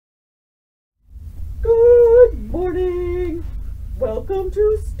welcome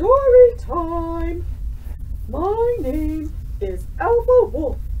to story time. My name is Alpha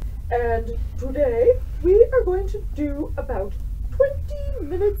Wolf, and today we are going to do about 20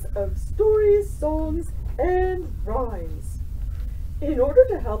 minutes of stories, songs, and rhymes. In order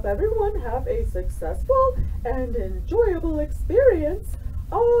to help everyone have a successful and enjoyable experience,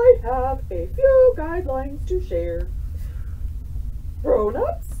 I have a few guidelines to share.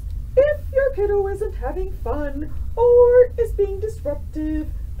 Grown-ups, if your kiddo isn't having fun or is being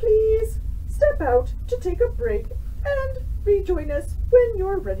disruptive, please step out to take a break and rejoin us when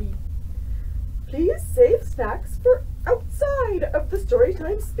you're ready. Please save snacks for outside of the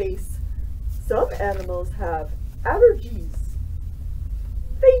storytime space. Some animals have allergies.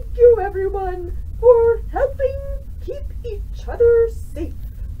 Thank you, everyone, for helping keep each other safe.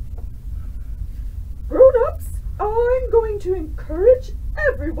 Grown-ups, I'm going to encourage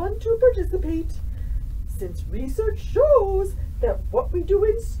everyone to participate, since research shows that what we do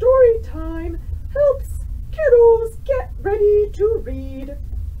in story time helps kiddos get ready to read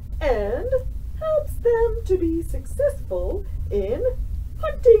and helps them to be successful in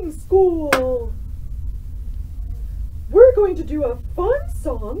hunting school. We're going to do a fun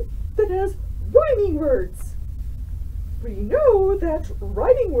song that has rhyming words. We know that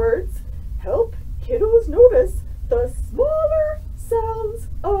rhyming words help kiddos notice the smaller sounds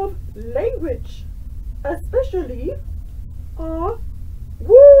of language, especially woo.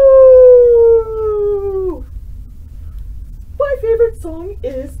 My favorite song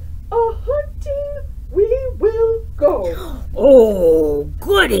is A Hunting We Will Go. Oh,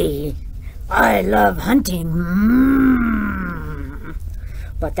 goody! I love hunting.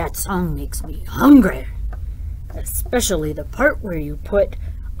 But that song makes me hungry, especially the part where you put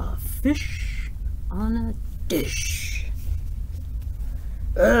a fish on a dish.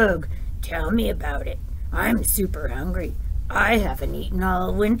 Ugh, tell me about it. I'm super hungry. I haven't eaten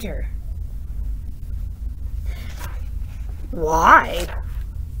all winter. Why?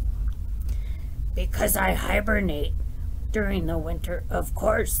 Because I hibernate during the winter, of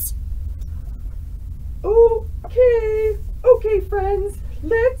course. Okay, friends,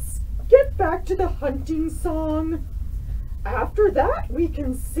 let's get back to the hunting song. After that, we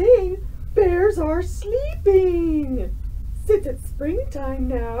can sing Bears Are Sleeping, since it's springtime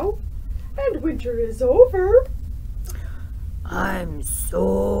now, and winter is over. I'm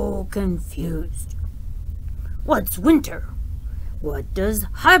so confused. What's winter? What does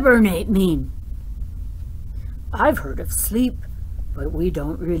hibernate mean? I've heard of sleep, but we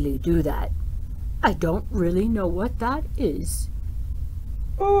don't really do that. I don't really know what that is.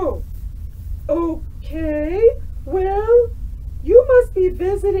 Oh, okay. Well, you must be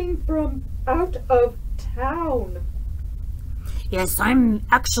visiting from out of town. Yes, I'm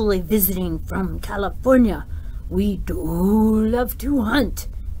actually visiting from California. We do love to hunt.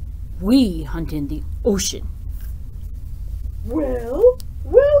 We hunt in the ocean. Well,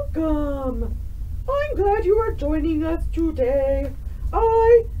 welcome. I'm glad you are joining us today.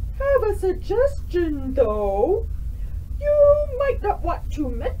 I have a suggestion, though. You might not want to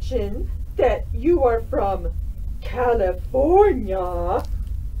mention that you are from California,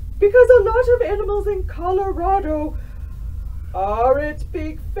 because a lot of animals in Colorado aren't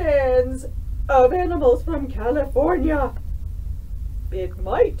big fans of animals from California. It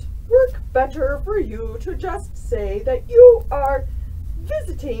might work better for you to just say that you are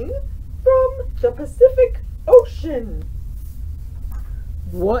visiting from the Pacific Ocean.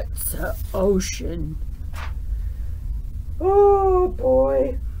 What's an ocean? Oh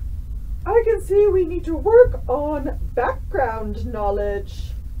boy, I can see we need to work on background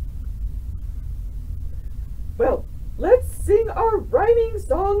knowledge. Well, let's sing our rhyming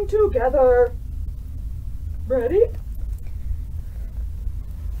song together. Ready?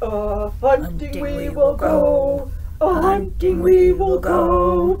 Hunting we will go, hunting we will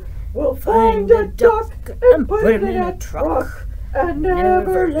go. We'll find a duck and put it in a truck and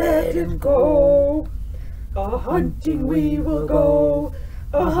never let it go. Hunting we will go,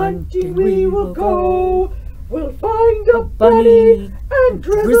 hunting we will go. We'll find a bunny and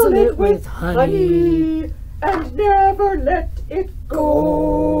drizzle it with honey and never let it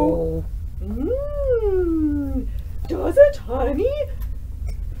go. Does it, honey?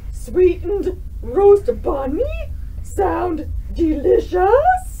 Sweetened roast bunny sound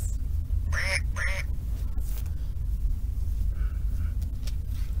delicious?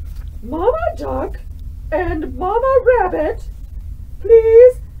 Mama Duck and Mama Rabbit,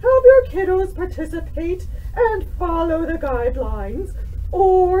 please help your kiddos participate and follow the guidelines.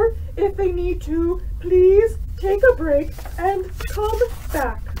 Or if they need to, please take a break and come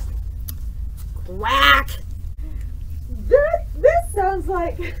back. Quack! This sounds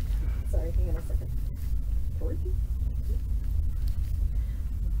like... Sorry, hang on a second.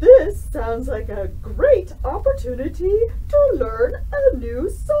 This sounds like a great opportunity to learn a new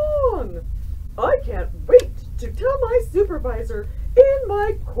song. I can't wait to tell my supervisor in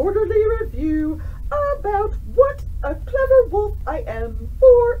my quarterly review about what a clever wolf I am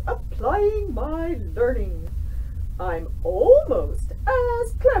for applying my learning. I'm almost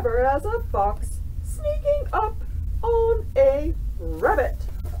as clever as a fox sneaking up on a rabbit.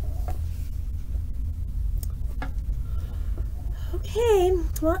 Okay,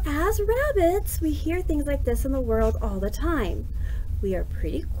 well, as rabbits, we hear things like this in the world all the time. We are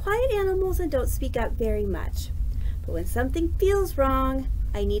pretty quiet animals and don't speak up very much. But when something feels wrong,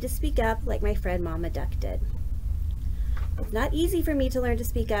 I need to speak up like my friend Mama Duck did. It's not easy for me to learn to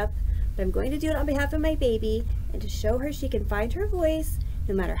speak up, but I'm going to do it on behalf of my baby and to show her she can find her voice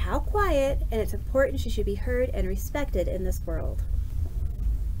no matter how quiet, and it's important she should be heard and respected in this world.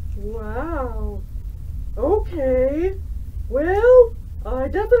 Wow. Okay. Well, I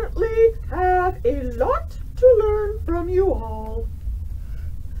definitely have a lot to learn from you all.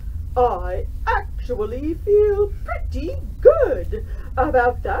 I actually feel pretty good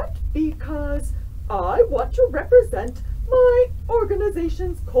about that because I want to represent my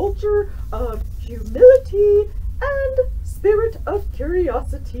organization's culture of humility and spirit of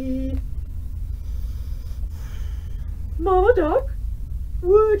curiosity. Mama Duck,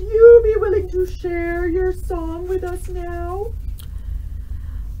 would you be willing to share your song with us now?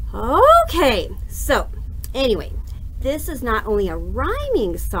 Okay, so anyway, this is not only a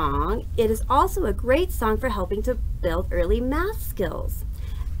rhyming song, it is also a great song for helping to build early math skills.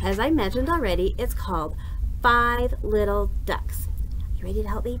 As I mentioned already, it's called 5 Little Ducks. You ready to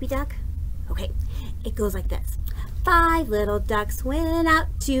help baby duck? Okay, it goes like this. 5 little ducks went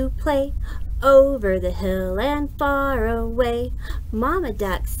out to play over the hill and far away. Mama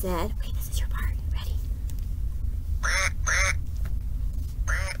Duck said, okay, this is your part. Ready?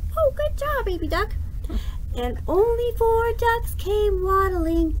 Oh, good job, baby duck. And only 4 ducks came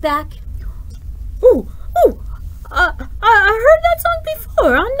waddling back. I heard that song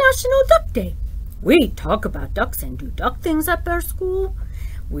before on National Duck Day. We talk about ducks and do duck things at our school.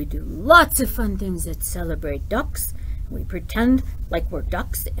 We do lots of fun things that celebrate ducks. We pretend like we're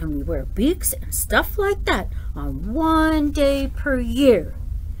ducks and we wear beaks and stuff like that on one day per year.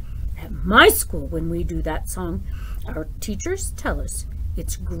 At my school, when we do that song, our teachers tell us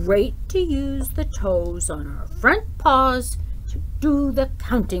it's great to use the toes on our front paws to do the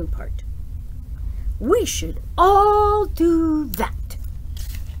counting part. We should all do that.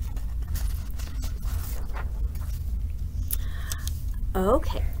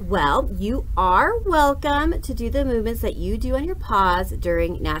 Okay, well, you are welcome to do the movements that you do on your paws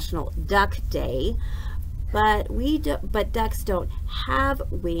during National Duck Day, but ducks don't have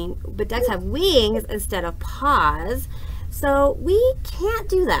ducks have wings instead of paws, so we can't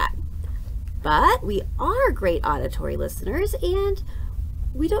do that. But we are great auditory listeners, and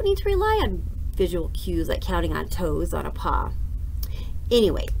we don't need to rely on visual cues like counting on toes on a paw.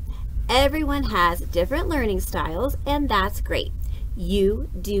 Anyway, everyone has different learning styles, and that's great. You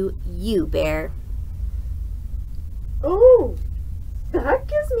do you, Bear. Oh, that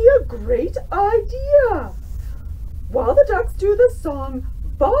gives me a great idea. While the ducks do the song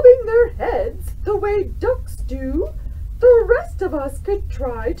bobbing their heads the way ducks do, the rest of us could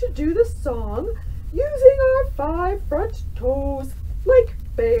try to do the song using our 5 front toes like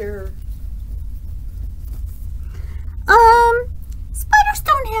Bear. Spiders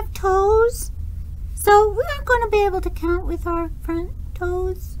don't have toes, so we aren't going to be able to count with our front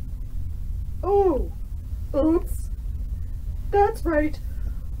toes. Oh, oops. That's right.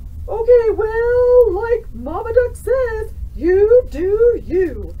 Okay, well, like Mama Duck says, you do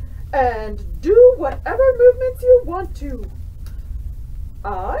you, and do whatever movements you want to.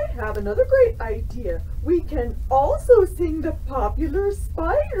 I have another great idea. We can also sing the popular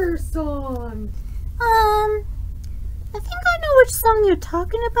spider song. I think I know which song you're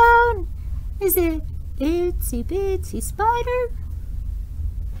talking about. Is it Itsy Bitsy Spider?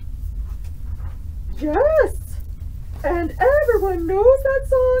 Yes! And everyone knows that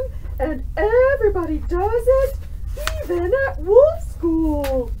song, and everybody does it, even at wolf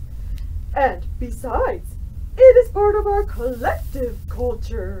school. And besides, it is part of our collective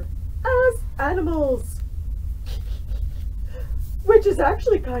culture as animals. Which is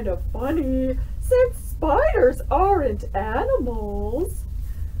actually kind of funny, since spiders aren't animals.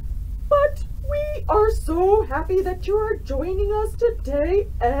 But we are so happy that you are joining us today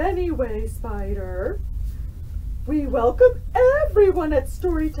anyway, Spider. We welcome everyone at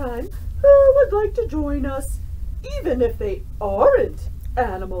Storytime who would like to join us, even if they aren't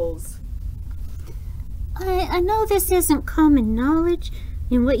animals. I know this isn't common knowledge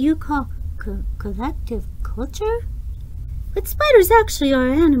in what you call collective culture, but spiders actually are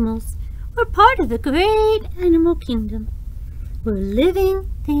animals. We're part of the great animal kingdom. We're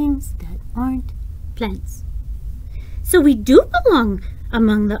living things that aren't plants. So we do belong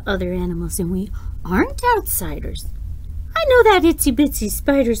among the other animals, and we aren't outsiders. I know that Itsy Bitsy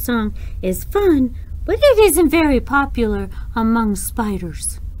Spider song is fun, but it isn't very popular among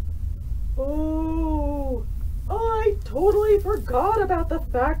spiders. Oh, I totally forgot about the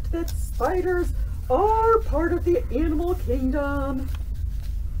fact that spiders are part of the animal kingdom.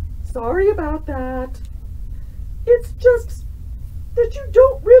 Sorry about that. It's just that you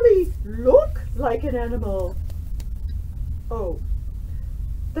don't really look like an animal. Oh,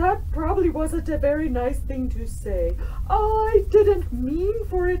 that probably wasn't a very nice thing to say. I didn't mean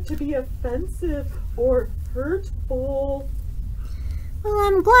for it to be offensive or hurtful. Well,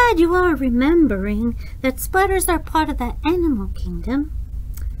 I'm glad you are remembering that spiders are part of the animal kingdom.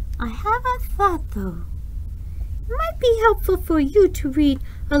 I have a thought, though. It might be helpful for you to read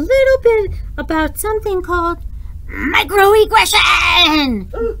a little bit about something called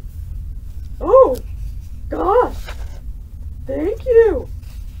microaggression. Oh, gosh. Thank you.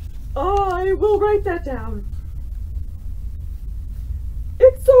 I will write that down.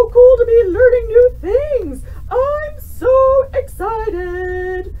 It's so cool to be learning new things. I'm so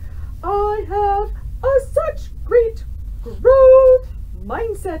excited. I have such great growth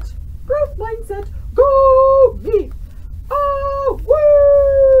mindset. Growth mindset. Go me. Oh,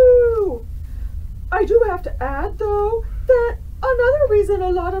 woo! I do have to add, though, that another reason a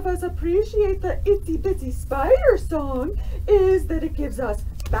lot of us appreciate the Itsy Bitsy Spider song is that it gives us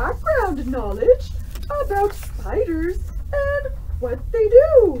background knowledge about spiders and what they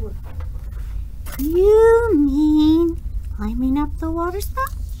do. You mean climbing up the water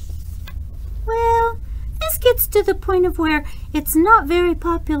spout? Well, this gets to the point of where it's not very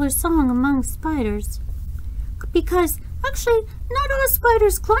popular song among spiders. Because actually, not all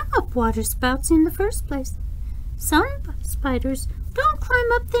spiders climb up water spouts in the first place. Some spiders don't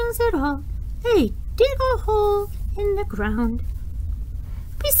climb up things at all. They dig a hole in the ground.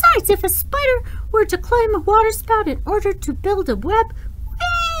 Besides, if a spider were to climb a water spout in order to build a web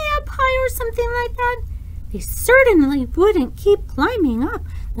way up high or something like that, they certainly wouldn't keep climbing up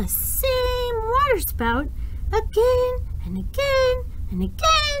the same water spout again and again and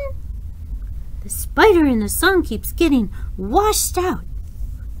again. The spider in the song keeps getting washed out,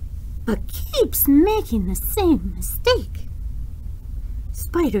 but keeps making the same mistake.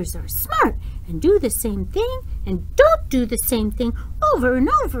 Spiders are smart and do the same thing and don't do the same thing over and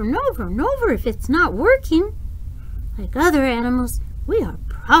over and over and over if it's not working. Like other animals, we are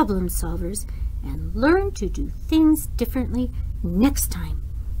problem solvers and learn to do things differently next time.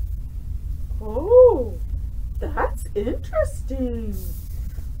 Oh, that's interesting.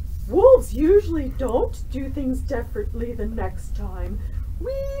 Wolves usually don't do things differently the next time.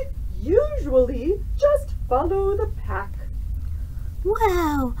 We usually just follow the pack.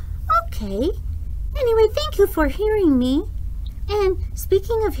 Wow, okay. Anyway, thank you for hearing me. And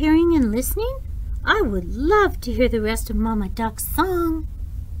speaking of hearing and listening, I would love to hear the rest of Mama Duck's song.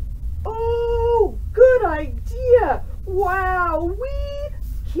 Oh, good idea. Wow, we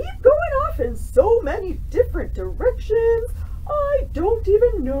keep going off in so many different directions. I don't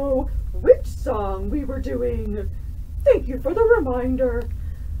even know which song we were doing. Thank you for the reminder.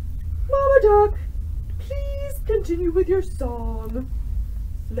 Mama Duck, please continue with your song.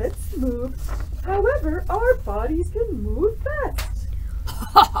 Let's move however our bodies can move best.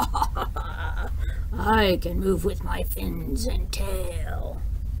 I can move with my fins and tail.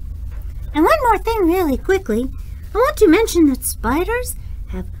 And one more thing really quickly. I want to mention that spiders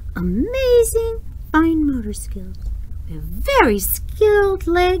have amazing fine motor skills. They have very skilled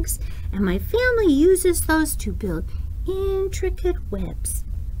legs, and my family uses those to build intricate webs.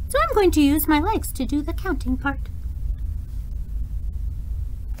 So I'm going to use my legs to do the counting part.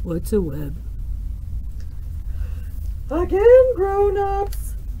 What's a web? Again,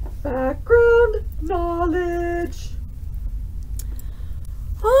 grown-ups, background knowledge.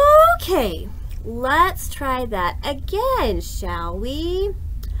 Okay, let's try that again, shall we?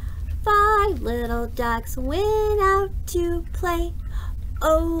 5 little ducks went out to play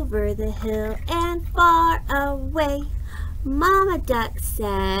over the hill and far away. Mama Duck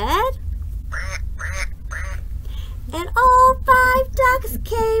said, and all 5 ducks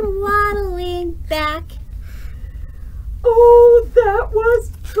came waddling back. Oh, that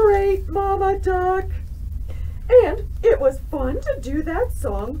was great, Mama Duck. And it was fun to do that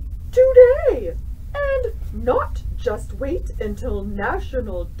song today. And not just wait until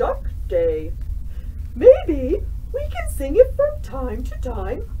National Duck Day. Maybe we can sing it from time to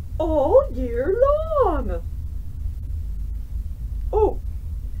time all year long. Oh,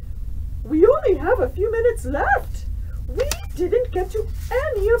 we only have a few minutes left. We didn't get to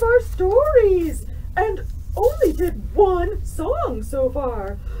any of our stories and only did one song so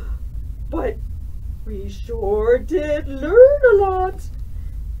far. But we sure did learn a lot.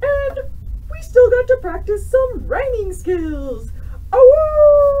 And we still got to practice some rhyming skills.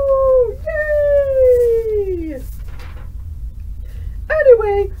 Oh, yay!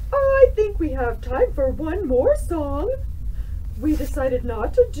 Anyway, I think we have time for one more song. We decided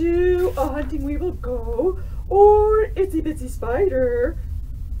not to do A Hunting We Will Go or Itsy Bitsy Spider.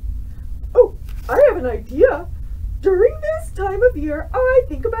 Oh, I have an idea. During this time of year, I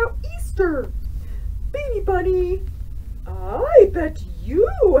think about Easter. Baby Bunny, I bet you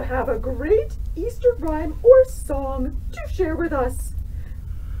have a great Easter rhyme or song to share with us.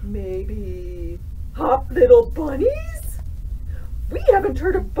 Maybe Hop Little Bunnies? We haven't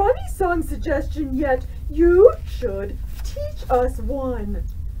heard a bunny song suggestion yet. You should teach us one.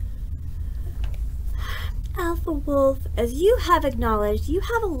 Alpha Wolf, as you have acknowledged, you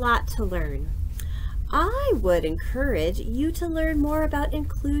have a lot to learn. I would encourage you to learn more about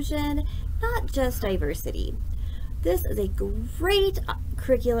inclusion, not just diversity. This is a great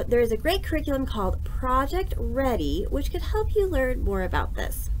curriculum. There is a great curriculum called Project Ready, which could help you learn more about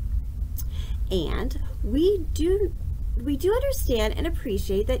this. And we do understand and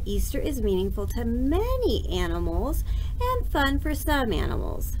appreciate that Easter is meaningful to many animals and fun for some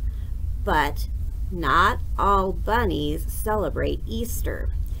animals. But not all bunnies celebrate Easter.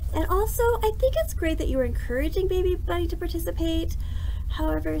 And also, I think it's great that you are encouraging Baby Bunny to participate.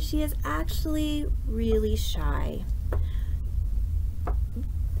 However, she is actually really shy.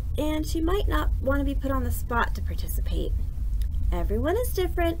 And she might not want to be put on the spot to participate. Everyone is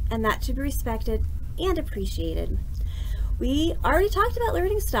different, and that should be respected and appreciated. We already talked about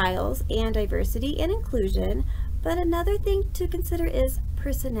learning styles and diversity and inclusion, but another thing to consider is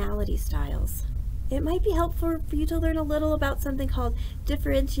personality styles. It might be helpful for you to learn a little about something called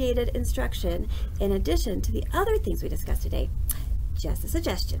differentiated instruction in addition to the other things we discussed today. Just a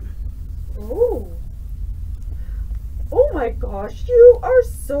suggestion. Oh my gosh, you are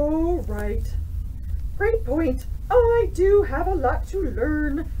so right. Great point. I do have a lot to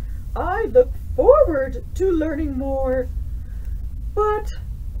learn. I look forward to learning more. But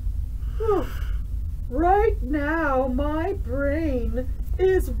right now my brain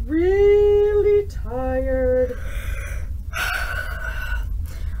is really tired.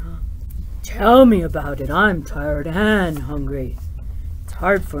 Tell me about it. I'm tired and hungry. It's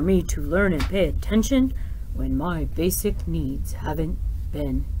hard for me to learn and pay attention when my basic needs haven't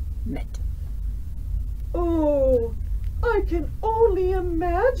been met. Oh, I can only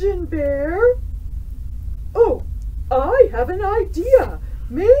imagine, Bear. Oh, I have an idea.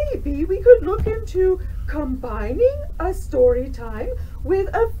 Maybe we could look into combining a story time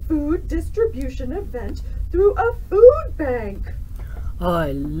with a food distribution event through a food bank.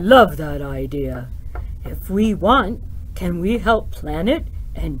 I love that idea. If we want, can we help plan it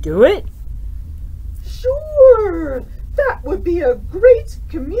and do it? Sure! That would be a great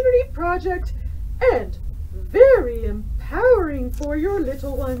community project and very empowering for your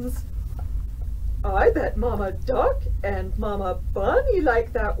little ones. I bet Mama Duck and Mama Bunny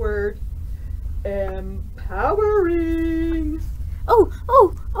like that word. Empowering. Oh,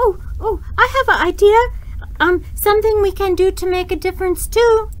 I have an idea. Something we can do to make a difference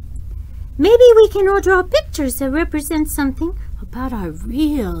too. Maybe we can all draw pictures that represent something about our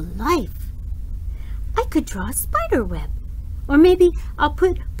real life. I could draw a spider web. Or maybe I'll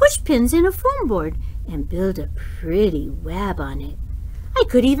put push pins in a foam board and build a pretty web on it. I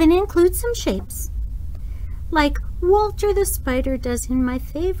could even include some shapes, like Walter the Spider does in my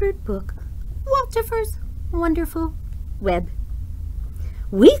favorite book, Walter's Wonderful Web.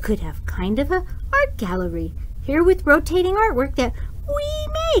 We could have kind of an art gallery here with rotating artwork that we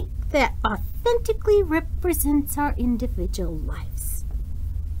make that authentically represents our individual lives.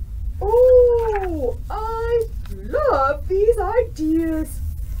 Oh, I love these ideas.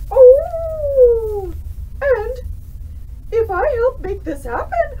 Oh, and if I help make this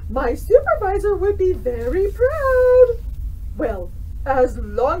happen, my supervisor would be very proud. Well, as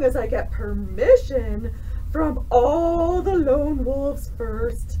long as I get permission from all the lone wolves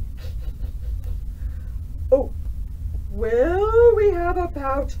first. Oh, well, we have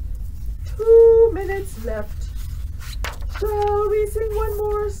about 2 minutes left. Shall we sing one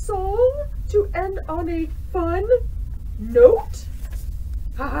more song to end on a fun note?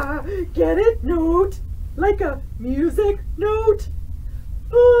 Ha, get it? Note. like a music note.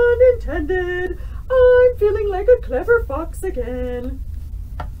 Unintended. I'm feeling like a clever fox again.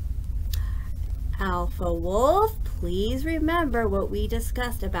 Alpha Wolf, please remember what we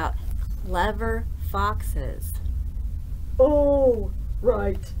discussed about clever foxes. Oh,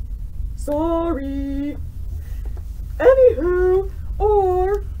 right. Sorry. Anywho,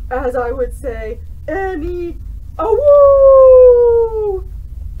 or as I would say, awoo!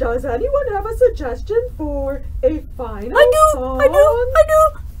 Does anyone have a suggestion for a final song? I do.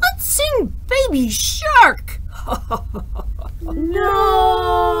 Let's sing Baby Shark.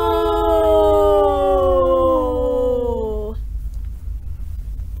 No!